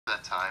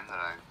that time that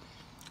I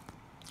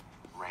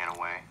ran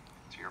away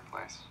to your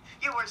place?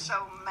 You were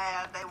so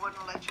mad they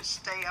wouldn't let you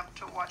stay up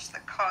to watch the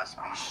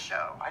Cosby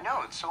Show. I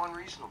know, it's so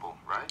unreasonable,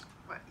 right?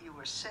 But you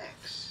were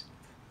 6.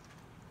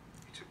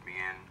 You took me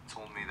in,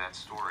 told me that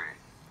story,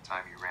 the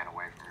time you ran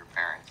away from your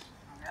parents.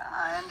 Yeah,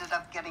 I ended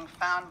up getting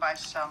found by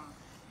some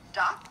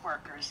dock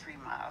workers 3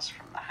 miles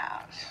from the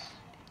house.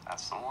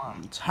 That's the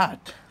one. It's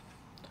hot.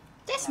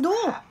 Just Never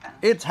do. happened.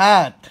 It's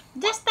hot.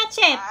 Just touch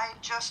it. I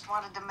just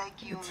wanted to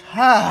make you It's miss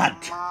hot.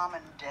 your mom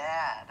and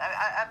dad.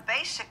 I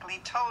basically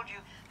told you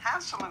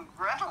Hansel and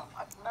Gretel.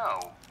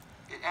 No,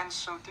 it ends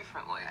so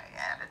differently. I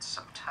added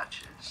some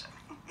touches.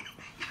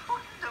 You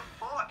wouldn't have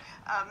thought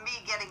me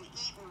getting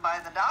eaten by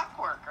the dock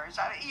workers.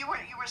 You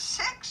were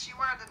 6. You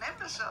weren't an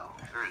imbecile.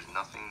 There is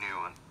nothing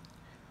new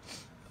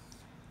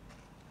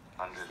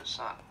under the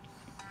sun.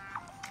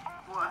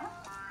 What?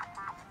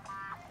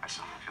 I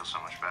suddenly feel so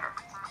much better.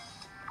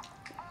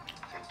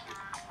 Thank you.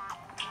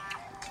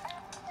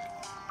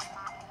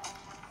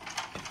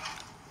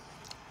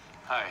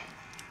 Hi,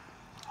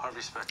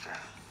 Harvey Specter.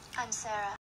 I'm Sarah.